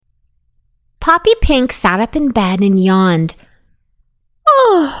Poppy Pink sat up in bed and yawned.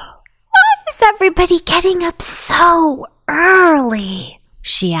 "Oh, why is everybody getting up so early?"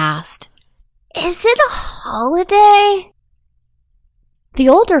 she asked. "Is it a holiday?" The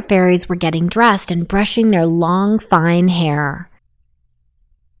older fairies were getting dressed and brushing their long, fine hair.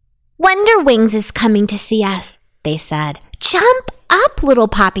 "Wonderwings is coming to see us," they said. "Jump up, little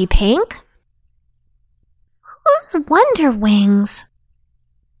Poppy Pink." "Who's Wonderwings?"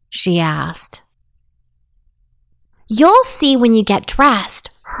 she asked. "You'll see when you get dressed.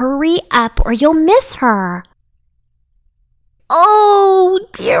 Hurry up or you'll miss her." "Oh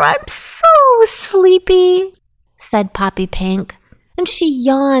dear, I'm so sleepy," said Poppy Pink, and she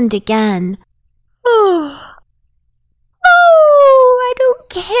yawned again. "Oh, I don't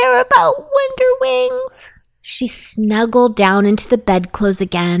care about Wonderwings." She snuggled down into the bedclothes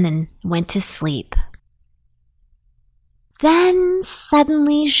again and went to sleep. Then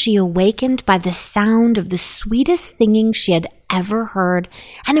suddenly she awakened by the sound of the sweetest singing she had ever heard,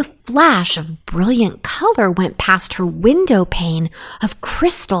 and a flash of brilliant color went past her window pane of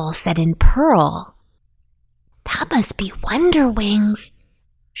crystal set in pearl. "That must be Wonderwings,"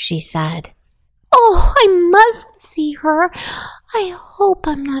 she said. "Oh, I must see her. I hope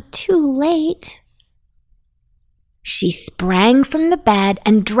I'm not too late." She sprang from the bed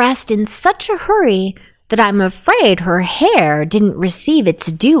and dressed in such a hurry that I'm afraid her hair didn't receive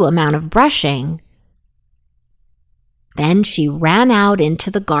its due amount of brushing. Then she ran out into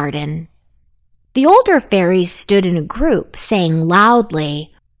the garden. The older fairies stood in a group, saying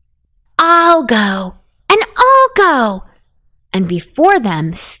loudly, "I'll go, and I'll go." And before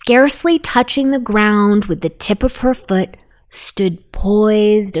them, scarcely touching the ground with the tip of her foot, stood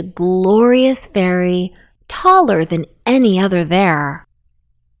poised a glorious fairy, taller than any other there.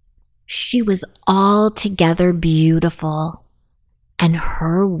 She was altogether beautiful, and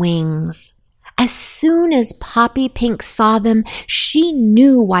her wings, as soon as Poppy Pink saw them, she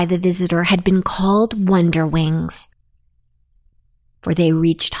knew why the visitor had been called Wonderwings. For they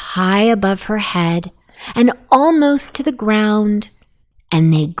reached high above her head and almost to the ground,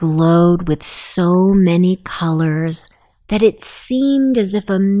 and they glowed with so many colors that it seemed as if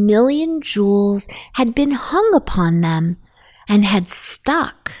 1,000,000 jewels had been hung upon them and had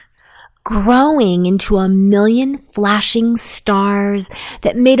stuck, growing into 1,000,000 flashing stars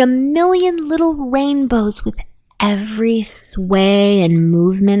that made 1,000,000 little rainbows with every sway and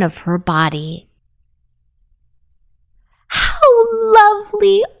movement of her body. "How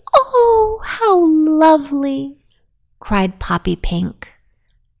lovely! Oh, how lovely!" cried Poppy Pink.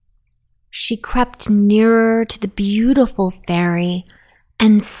 She crept nearer to the beautiful fairy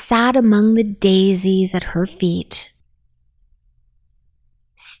and sat among the daisies at her feet.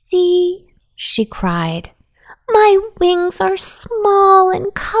 "See," she cried, "my wings are small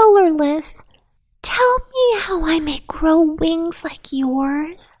and colorless. Tell me how I may grow wings like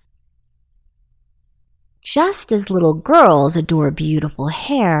yours." Just as little girls adore beautiful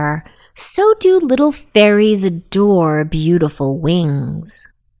hair, so do little fairies adore beautiful wings.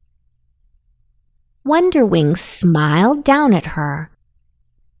 Wonderwings smiled down at her.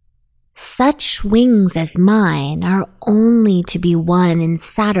 "Such wings as mine are only to be won in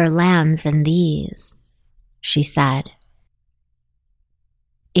sadder lands than these," she said.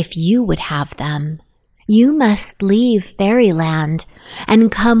 "If you would have them, you must leave fairyland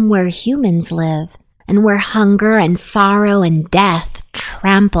and come where humans live and where hunger and sorrow and death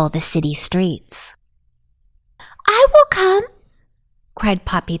trample the city streets." "I will come," cried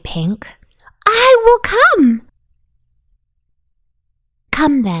Poppy Pink. "I will come."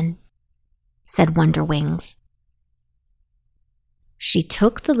 "Come then," said Wonderwings. She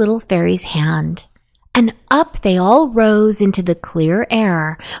took the little fairy's hand, and up they all rose into the clear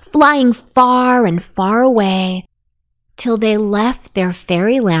air, flying far and far away, till they left their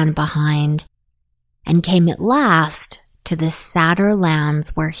fairyland behind and came at last to the sadder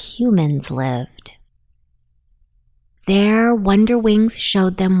lands where humans lived. There Wonderwings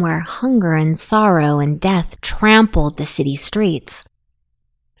showed them where hunger and sorrow and death trampled the city streets,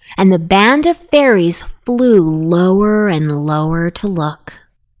 and the band of fairies flew lower and lower to look.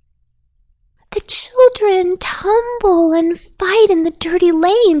 "The children tumble and fight in the dirty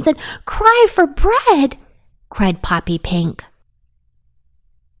lanes and cry for bread," cried Poppy Pink.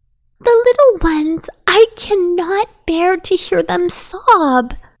 "The little ones, I cannot bear to hear them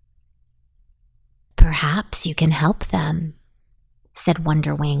sob." "Perhaps you can help them," said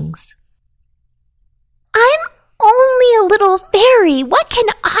Wonderwings. "I'm only a little fairy. What can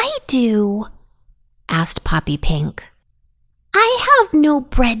I do?" asked Poppy Pink. "I have no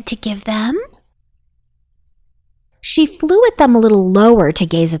bread to give them." she flew at them a little lower to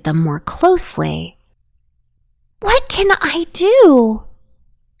gaze at them more closely. "What can I do?"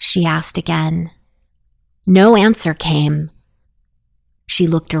 she asked again. No answer came. She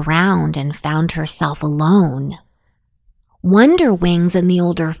looked around and found herself alone. Wonderwings and the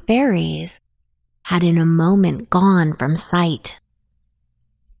older fairies had in a moment gone from sight.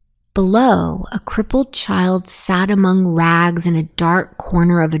 Below, a crippled child sat among rags in a dark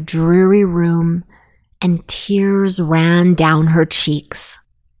corner of a dreary room, and tears ran down her cheeks.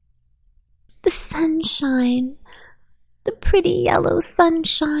 "The sunshine, the pretty yellow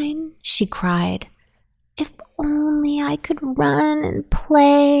sunshine," she cried. "If only I could run and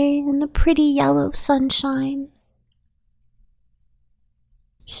play in the pretty yellow sunshine."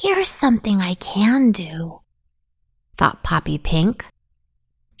 "Here's something I can do," thought Poppy Pink.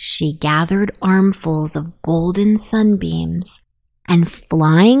 She gathered armfuls of golden sunbeams, and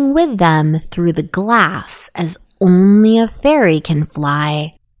flying with them through the glass as only a fairy can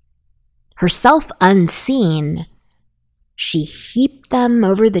fly, herself unseen, she heaped them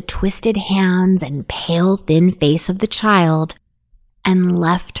over the twisted hands and pale thin face of the child and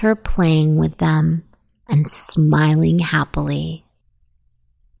left her playing with them and smiling happily.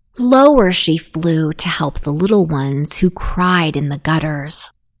 Lower she flew to help the little ones who cried in the gutters.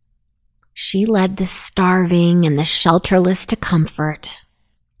 She led the starving and the shelterless to comfort,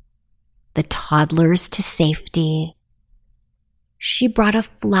 the toddlers to safety. She brought a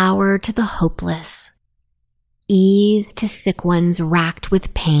flower to the hopeless, ease to sick ones racked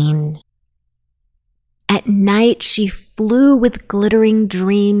with pain. At night she flew with glittering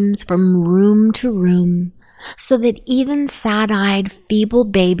dreams from room to room, so that even sad-eyed, feeble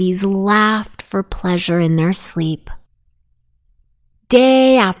babies laughed for pleasure in their sleep.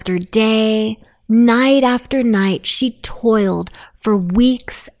 Day after day, night after night, she toiled for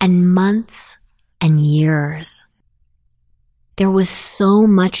weeks and months and years. There was so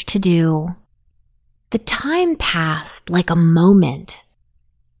much to do. The time passed like a moment.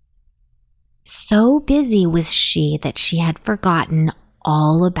 So busy was she that she had forgotten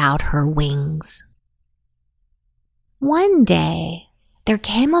all about her wings. One day, there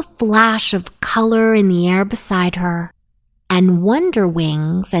came a flash of color in the air beside her, and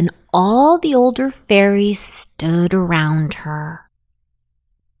Wonderwings and all the older fairies stood around her.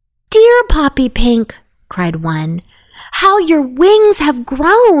 "Dear Poppy Pink," cried one, "how your wings have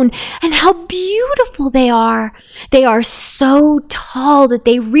grown, and how beautiful they are! They are so tall that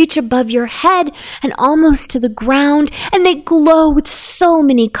they reach above your head and almost to the ground, and they glow with so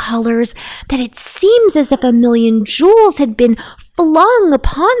many colors that it seems as if a million jewels had been flung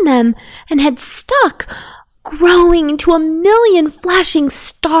upon them and had stuck, growing into a million flashing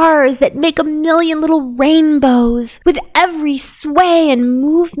stars that make a million little rainbows with every sway and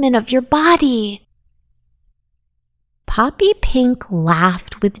movement of your body." Poppy Pink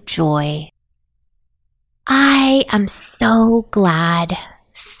laughed with joy. "I am so glad,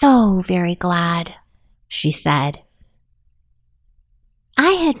 so very glad," she said.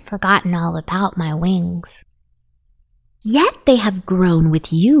 "I had forgotten all about my wings. Yet they have grown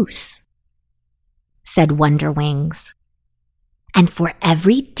with use," said Wonderwings. "And for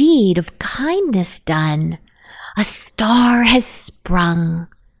every deed of kindness done, a star has sprung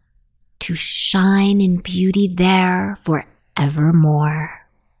to shine in beauty there for evermore."